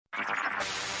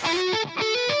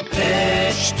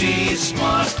HT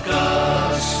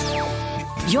Smartcast.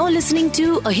 You're listening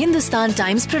to a Hindustan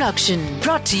Times production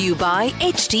brought to you by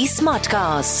HT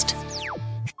Smartcast.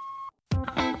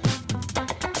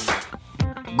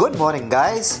 Good morning,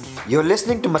 guys. You're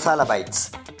listening to Masala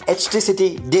Bites, HT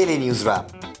City Daily News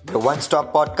Wrap, the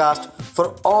one-stop podcast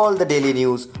for all the daily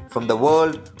news from the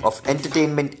world of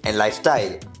entertainment and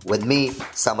lifestyle with me,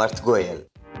 Samarth Goyal.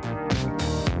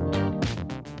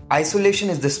 Isolation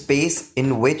is the space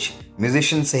in which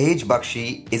musician Sahej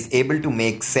Bakshi is able to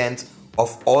make sense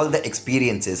of all the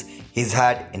experiences he's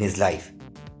had in his life.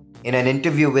 In an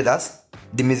interview with us,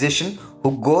 the musician,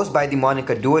 who goes by the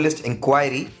moniker Dualist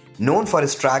Inquiry, known for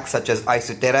his tracks such as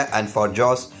Isotera and For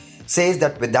Jaws, says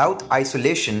that without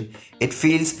isolation, it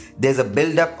feels there's a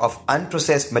build-up of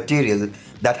unprocessed material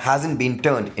that hasn't been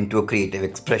turned into a creative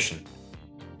expression.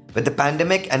 With the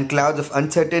pandemic and clouds of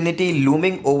uncertainty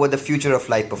looming over the future of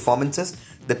live performances,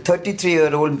 the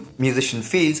 33-year-old musician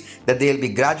feels that there will be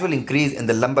gradual increase in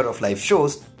the number of live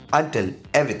shows until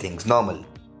everything's normal.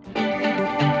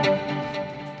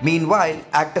 Meanwhile,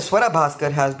 actor Swara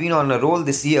Bhaskar has been on a roll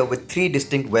this year with 3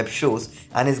 distinct web shows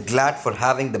and is glad for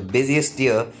having the busiest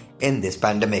year in this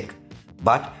pandemic.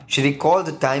 But she recalls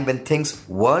a time when things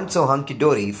weren't so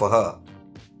hunky-dory for her.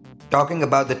 Talking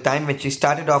about the time when she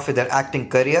started off with her acting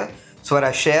career,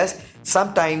 Swara shares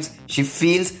sometimes she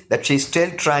feels that she's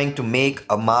still trying to make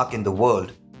a mark in the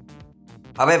world.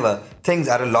 However, things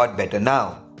are a lot better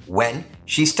now. When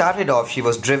she started off, she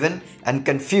was driven and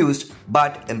confused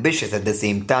but ambitious at the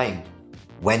same time.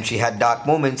 When she had dark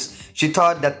moments, she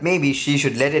thought that maybe she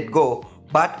should let it go,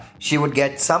 but she would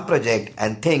get some project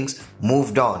and things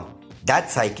moved on. That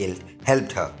cycle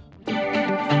helped her.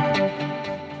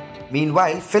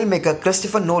 Meanwhile, filmmaker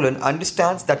Christopher Nolan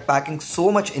understands that packing so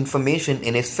much information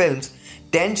in his films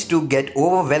tends to get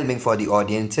overwhelming for the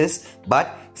audiences,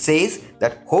 but says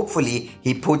that hopefully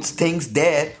he puts things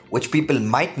there which people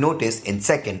might notice in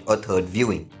second or third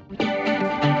viewing.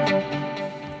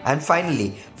 And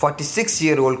finally,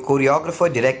 46-year-old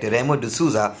choreographer-director Remo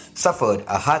D'Souza suffered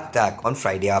a heart attack on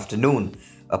Friday afternoon.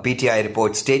 A PTI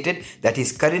report stated that he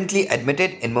is currently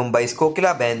admitted in Mumbai's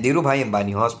Kokilaben Dhirubhai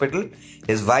Ambani Hospital.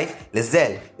 His wife,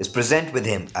 Lizelle, is present with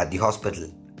him at the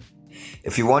hospital.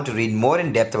 If you want to read more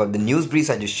in depth about the news briefs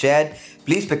I just shared,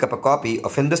 please pick up a copy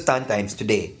of Hindustan Times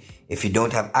today. If you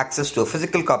don't have access to a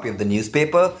physical copy of the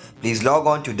newspaper, please log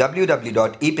on to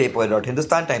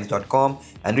www.epaper.hindustantimes.com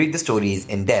and read the stories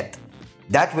in depth.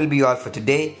 That will be all for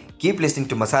today. Keep listening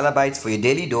to Masala Bites for your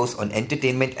daily dose on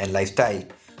entertainment and lifestyle.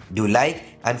 Do like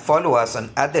and follow us on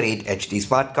 @HT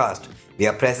Smartcast. We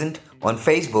are present on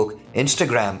Facebook,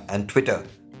 Instagram and Twitter.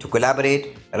 To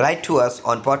collaborate, write to us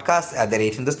on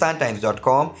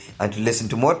podcasts@hindustantimes.com, and to listen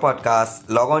to more podcasts,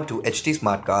 log on to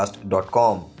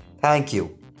htsmartcast.com. Thank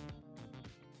you.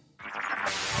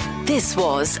 This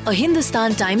was a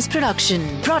Hindustan Times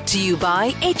production brought to you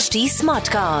by HT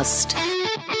Smartcast.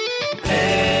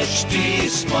 HT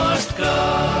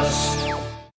Smartcast.